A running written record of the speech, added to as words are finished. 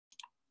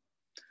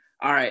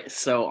All right,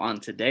 so on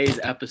today's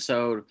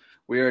episode,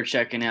 we are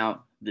checking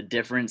out the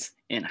difference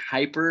in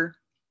hyper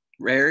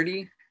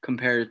rarity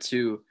compared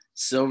to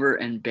silver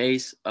and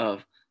base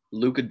of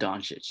Luka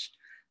Doncic.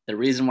 The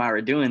reason why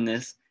we're doing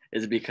this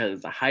is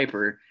because the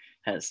hyper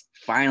has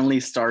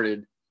finally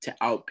started to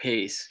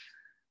outpace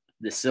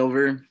the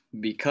silver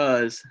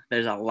because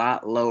there's a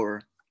lot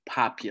lower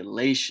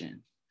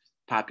population.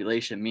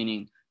 Population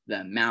meaning the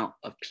amount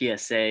of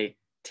PSA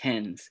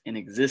 10s in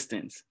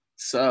existence.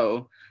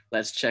 So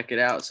let's check it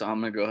out. So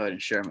I'm going to go ahead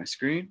and share my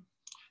screen.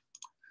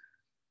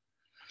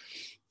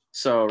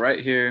 So right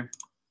here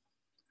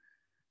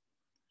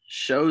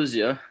shows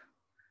you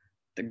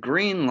the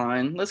green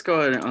line. Let's go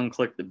ahead and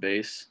unclick the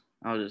base.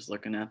 I was just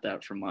looking at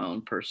that for my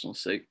own personal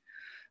sake.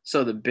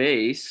 So the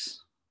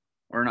base,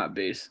 or not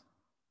base,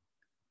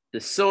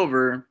 the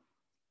silver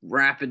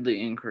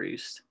rapidly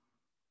increased.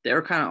 They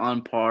were kind of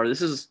on par.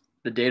 This is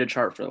the data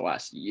chart for the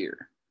last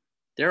year.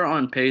 They're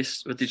on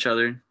pace with each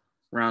other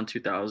around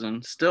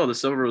 2000. Still, the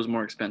silver was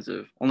more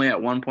expensive. Only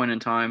at one point in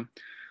time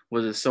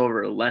was the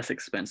silver less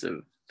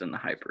expensive than the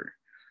hyper.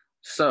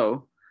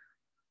 So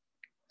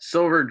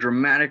silver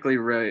dramatically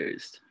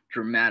raised,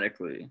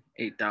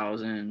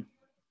 8,000,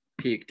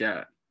 peaked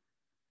at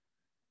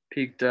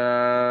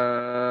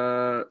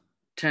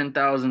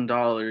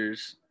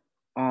 $10,000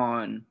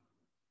 on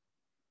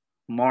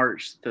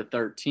March the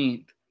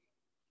 13th,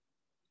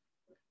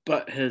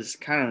 but has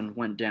kind of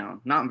went down.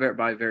 Not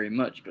by very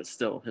much, but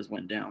still has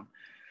went down.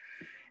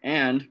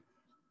 And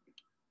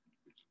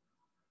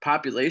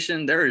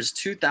population, there is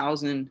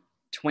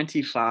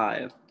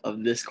 2,025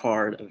 of this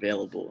card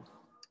available.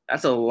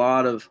 That's a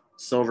lot of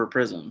silver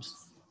prisms.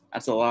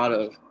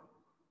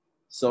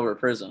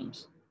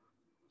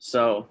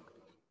 So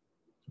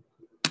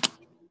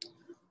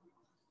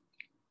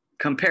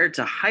compared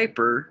to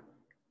hyper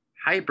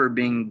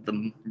being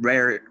the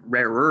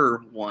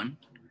rarer one,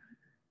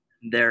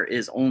 there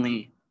is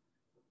only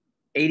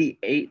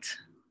 88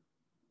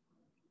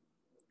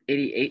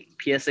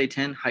 PSA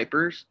 10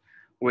 hypers,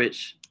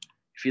 which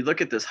if you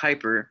look at this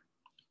hyper,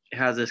 it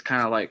has this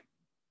kind of like,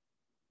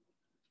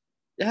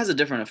 it has a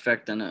different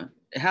effect than it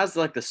has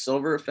like the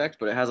silver effect,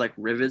 but it has like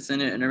rivets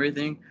in it and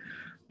everything.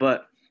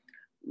 But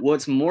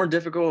what's more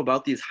difficult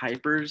about these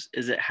hypers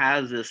is it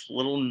has this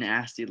little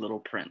nasty little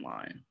print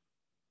line.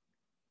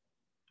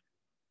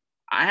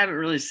 I have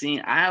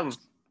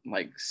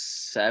like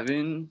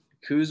 7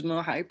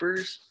 Kuzma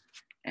hypers,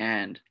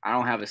 and I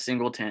don't have a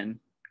single 10.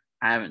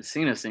 I haven't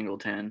seen a single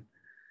 10.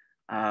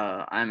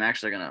 I'm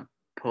actually going to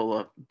pull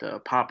up the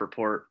pop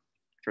report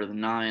for the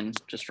 9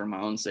 just for my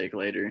own sake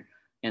later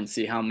and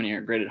see how many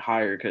are graded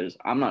higher, because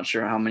I'm not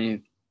sure how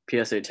many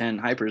PSA 10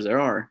 hypers there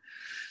are.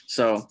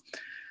 So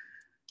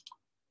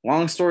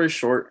long story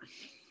short,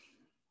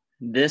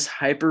 this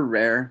hyper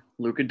rare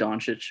Luka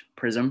Doncic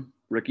Prism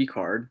rookie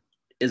card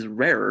is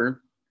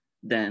rarer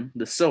than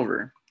the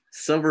silver.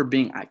 Silver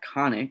being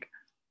iconic,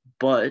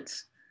 but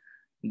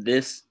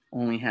this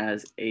only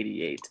has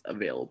 88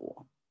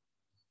 available.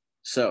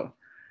 So,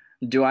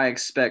 do I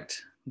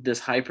expect this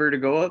hyper to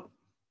go up?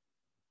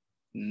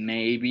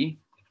 Maybe.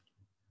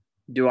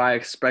 Do I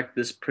expect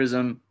this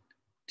prism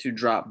to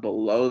drop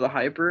below the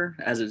hyper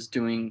as it's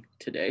doing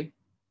today?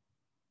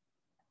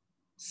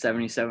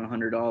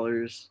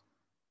 $7,700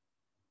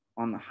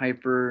 on the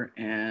hyper,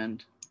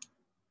 and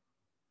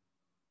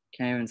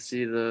can't even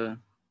see the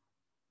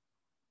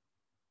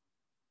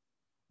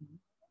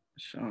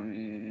show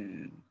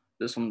me.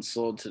 This one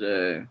sold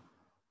today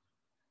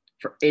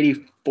for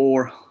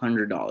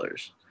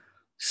 $8,400.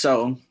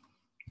 So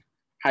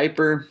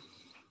hyper,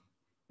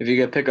 if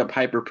you could pick up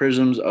hyper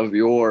prisms of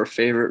your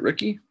favorite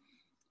rookie,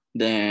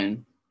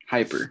 then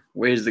hyper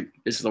is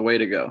the way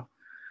to go.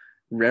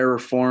 Rarer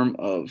form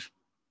of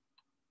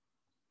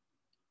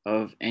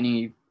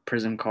any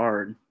prism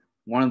card.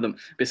 One of them,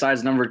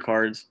 besides numbered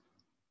cards,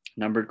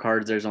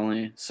 there's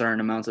only certain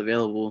amounts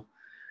available.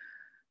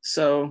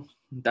 So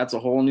that's a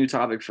whole new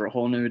topic for a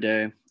whole new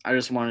day. I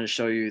just wanted to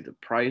show you the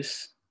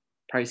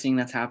pricing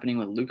that's happening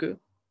with Luka.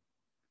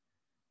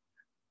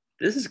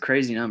 This is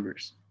crazy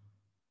numbers.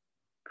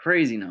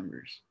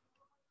 $8,000,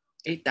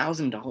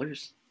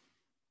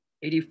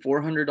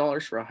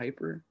 $8,400 for a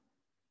hyper.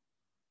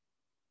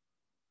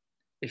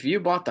 If you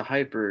bought the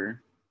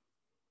hyper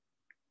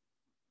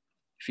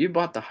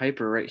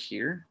right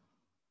here,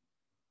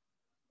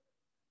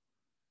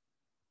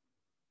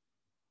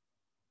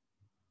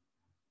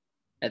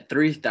 at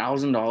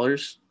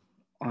 $3,000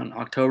 on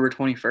October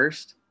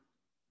 21st,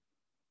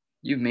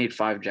 you've made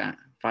 5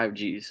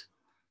 G's.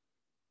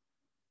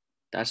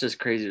 That's just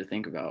crazy to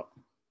think about.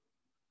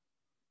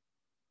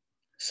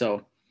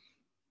 So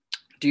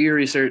do your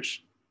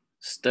research,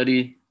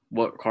 study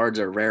what cards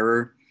are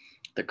rarer.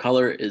 The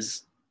color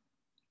is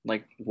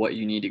like what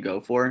you need to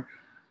go for.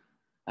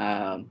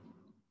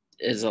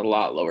 Is a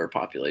lot lower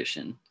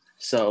population.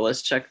 So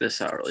let's check this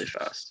out really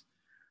fast.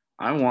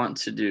 I want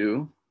to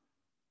do,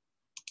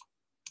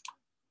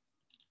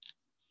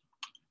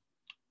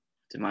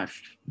 did my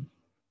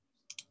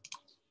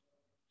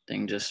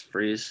thing just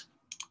freeze?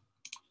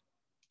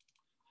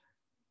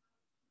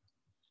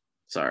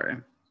 Sorry.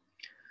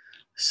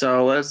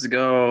 So let's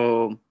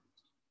go.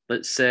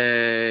 Let's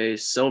say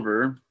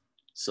silver.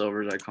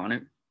 Silver is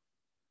iconic.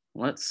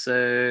 Let's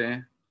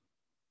say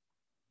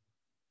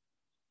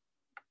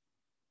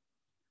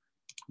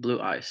blue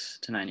ice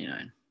to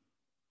 99.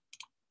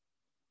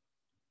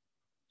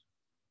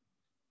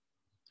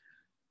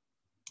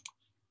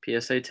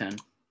 PSA 10,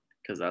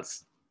 because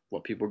that's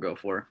what people go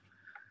for.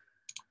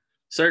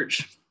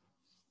 Search.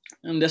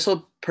 And this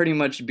will pretty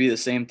much be the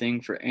same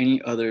thing for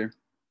any other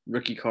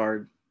rookie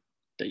card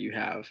that you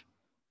have.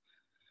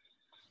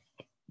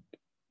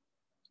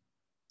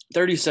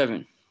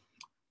 37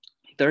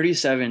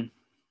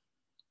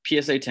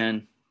 PSA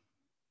 10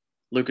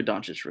 Luka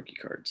Doncic rookie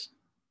cards.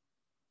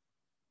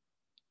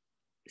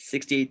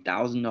 $68,000,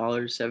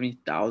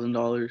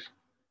 $70,000.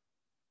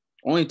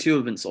 Only 2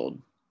 have been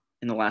sold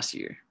in the last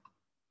year.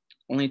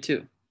 Only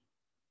 2.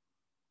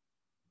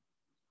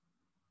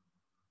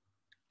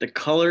 The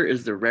color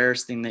is the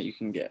rarest thing that you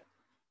can get.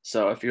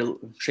 So if you're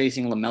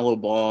chasing LaMelo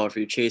Ball, if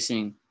you're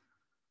chasing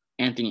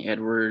Anthony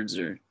Edwards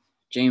or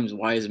James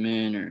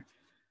Wiseman or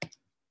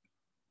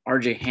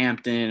RJ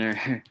Hampton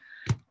or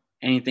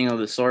anything of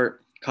the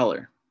sort,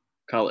 color.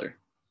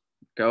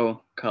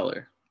 Go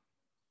color.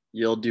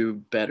 You'll do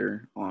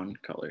better on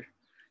color.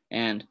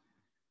 And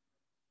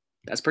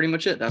that's pretty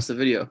much it. That's the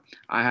video.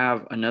 I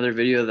have another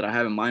video that I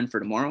have in mind for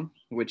tomorrow,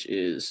 which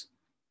is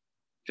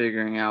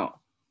figuring out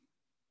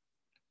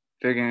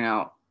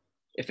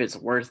if it's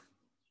worth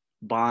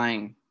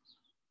buying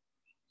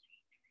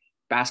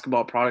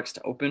basketball products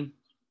to open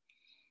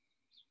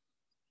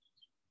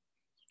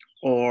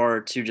or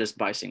to just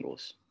buy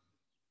singles.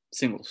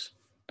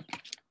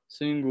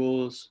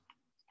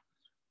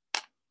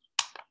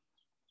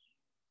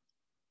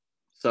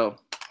 So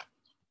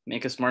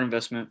make a smart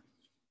investment.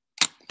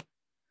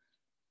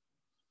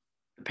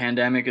 The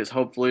pandemic is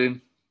hopefully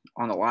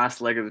on the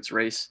last leg of its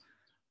race.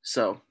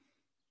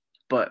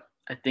 But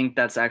I think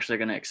that's actually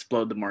going to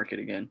explode the market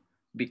again,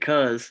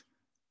 because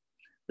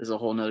this is a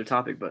whole nother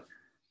topic, but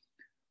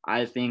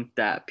I think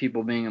that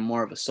people being in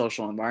more of a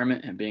social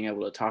environment and being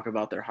able to talk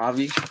about their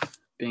hobby,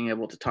 being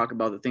able to talk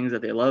about the things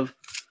that they love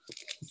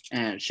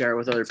and share it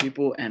with other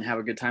people and have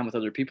a good time with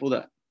other people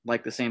that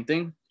like the same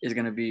thing is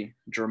going to be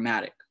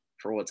dramatic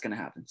for what's going to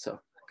happen. So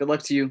good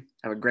luck to you.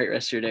 Have a great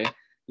rest of your day.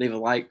 Leave a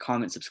like,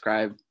 comment,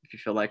 subscribe if you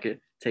feel like it.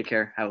 Take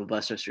care. Have a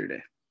blessed rest of your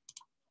day.